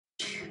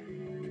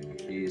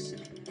these.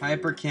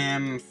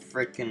 Hypercam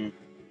frickin'...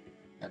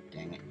 God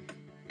dang it.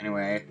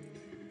 Anyway.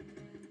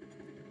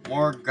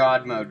 More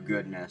God mode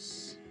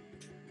goodness.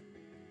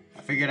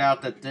 I figured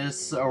out that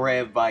this array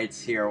of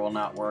bytes here will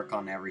not work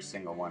on every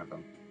single one of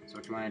them. So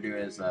what you want to do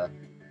is,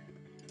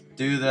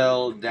 do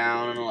the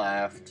down and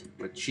left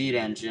with cheat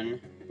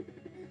engine.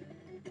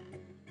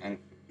 And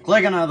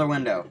click another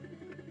window.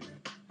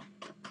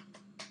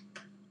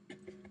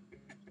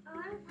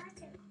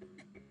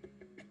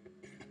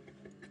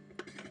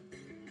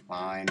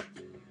 Fine.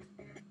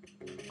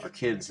 Our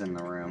kid's in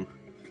the room.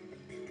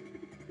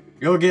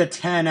 You'll get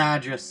 10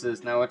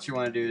 addresses. Now what you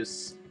want to do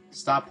is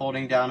stop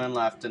holding down and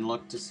left and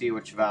look to see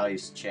which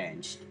values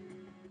changed.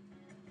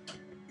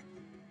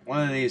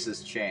 One of these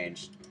has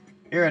changed.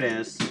 Here it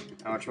is.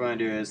 Now what you want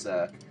to do is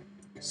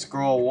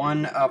scroll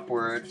 1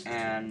 upward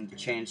and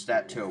change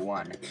that to a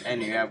 1.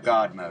 And you have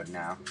God mode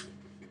now.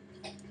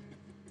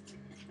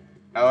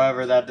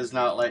 However, that does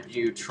not let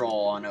you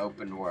troll on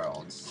open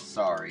worlds.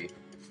 Sorry.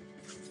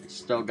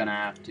 Still gonna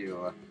have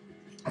to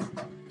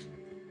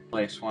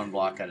place 1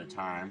 block at a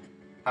time.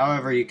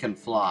 However, you can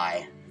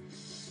fly.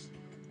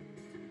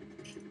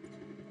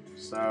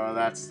 So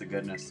that's the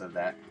goodness of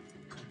that.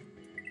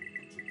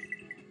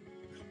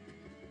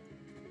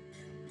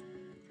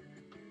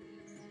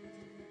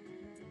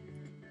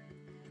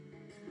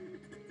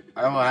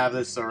 I will have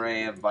this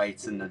array of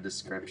bytes in the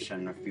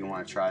description if you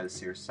want to try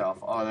this yourself,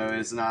 although it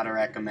is not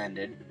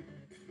recommended.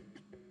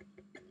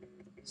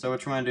 So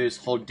what you want to do is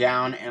hold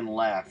down and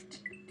left,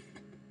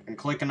 and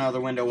click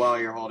another window while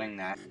you're holding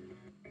that.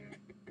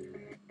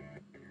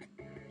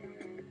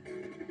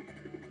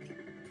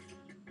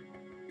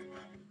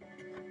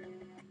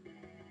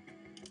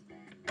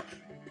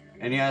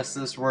 And yes,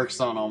 this works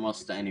on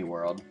almost any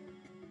world.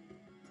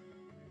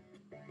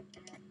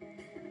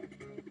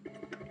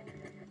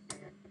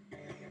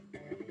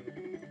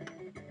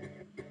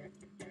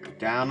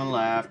 Down and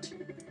left.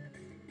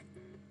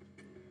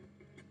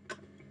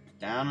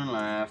 Down and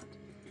left.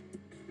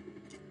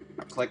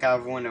 Now click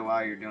out of a window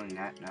while you're doing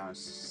that. Now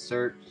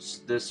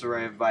search this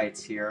array of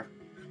bytes here.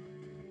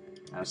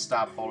 Now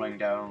stop holding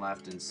down and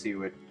left and see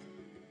what.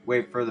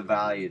 Wait for the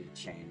value to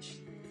change.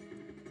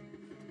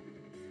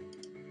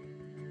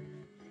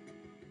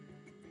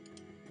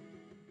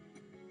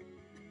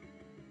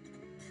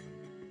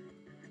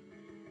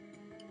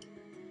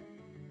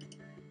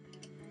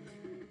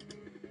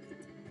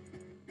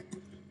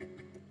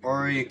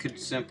 Or you could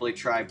simply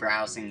try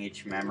browsing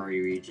each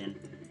memory region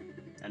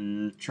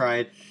and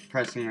try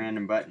pressing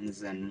random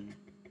buttons, and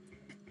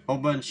whole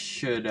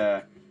bunch of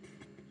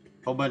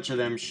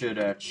them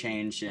should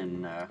change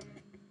in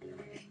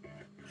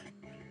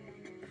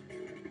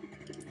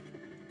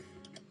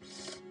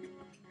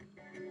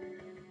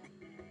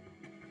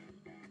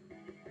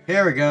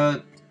Here we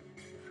go.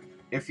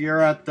 If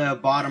you're at the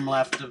bottom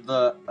left of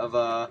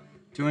a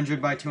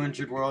 200 by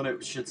 200 world,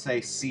 it should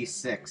say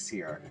C6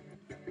 here.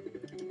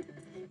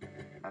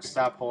 Now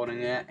stop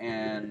holding it,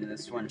 and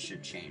this one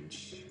should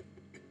change.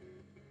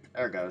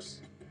 There it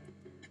goes.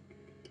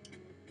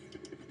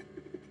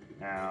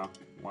 Now,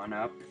 1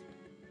 up.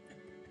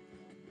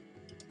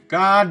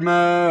 God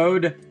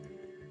mode!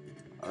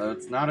 Although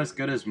it's not as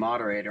good as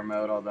moderator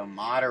mode, although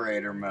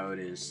moderator mode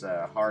is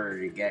harder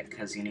to get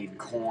because you need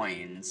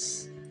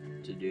coins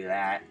to do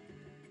that.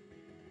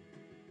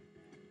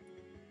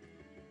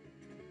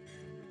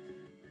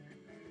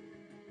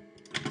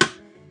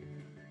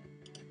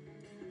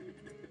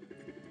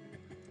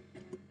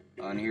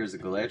 Oh, and here's a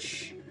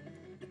glitch.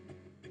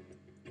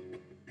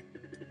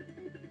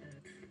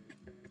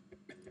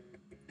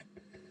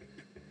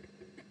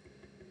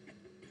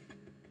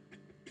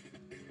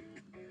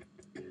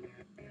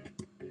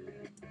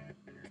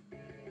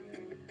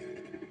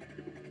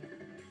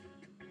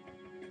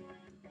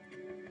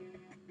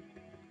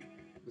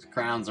 Those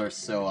crowns are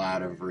so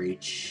out of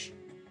reach.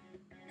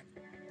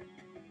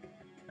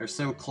 They're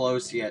so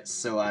close yet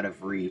so out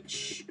of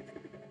reach.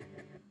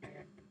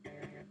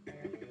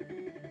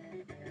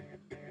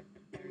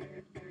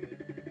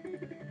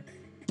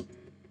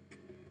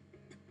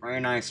 Very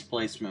nice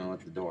placement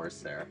with the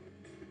doors there.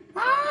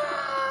 Ah!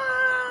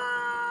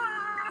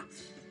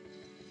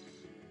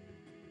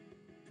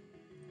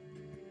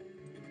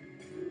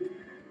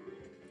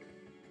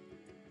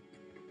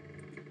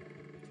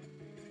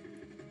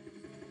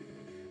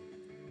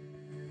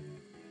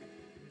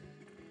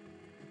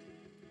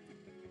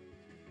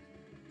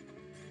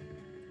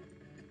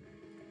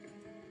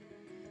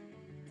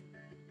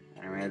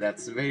 Anyway,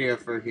 that's the video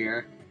for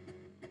here.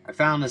 I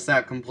found this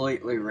out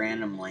completely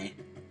randomly.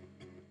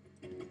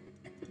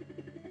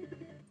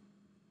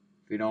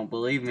 If you don't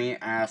believe me,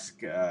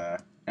 ask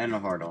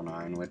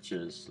N-Hardle9, which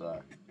is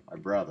my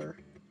brother.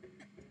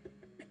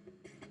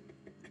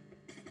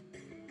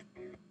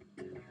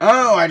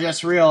 Oh, I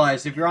just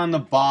realized if you're on the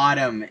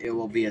bottom, it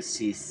will be a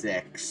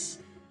C6.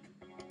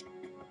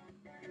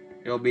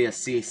 It'll be a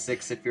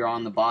C6 if you're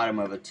on the bottom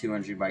of a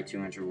 200 by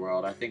 200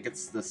 world. I think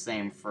it's the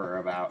same for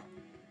about...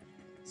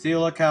 See,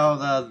 look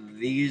how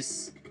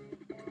these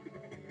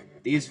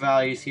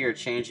values here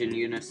change in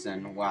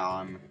unison while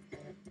I'm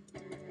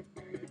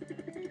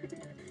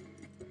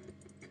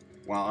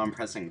while I'm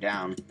pressing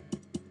down.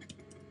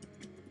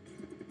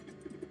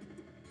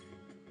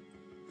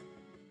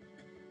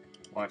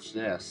 Watch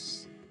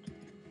this.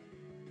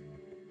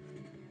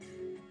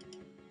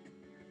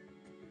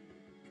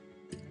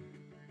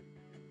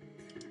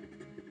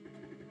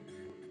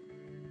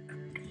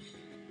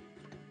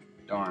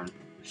 Darn.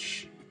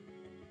 Shh.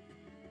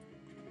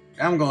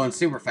 I'm going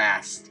super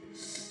fast.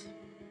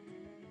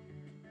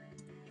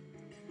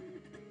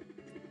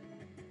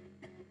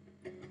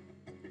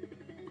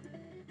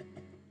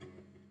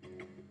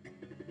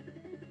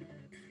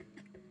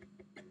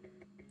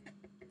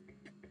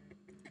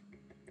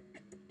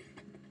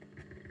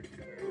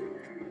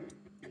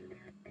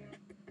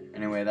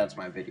 Anyway, that's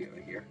my video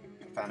here.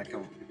 I found it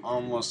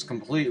almost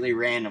completely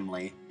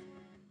randomly.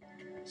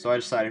 So I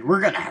decided, we're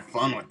gonna have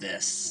fun with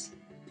this.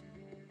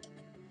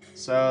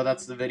 So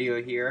that's the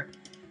video here.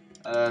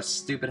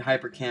 Stupid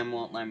hypercam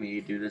won't let me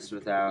do this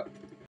without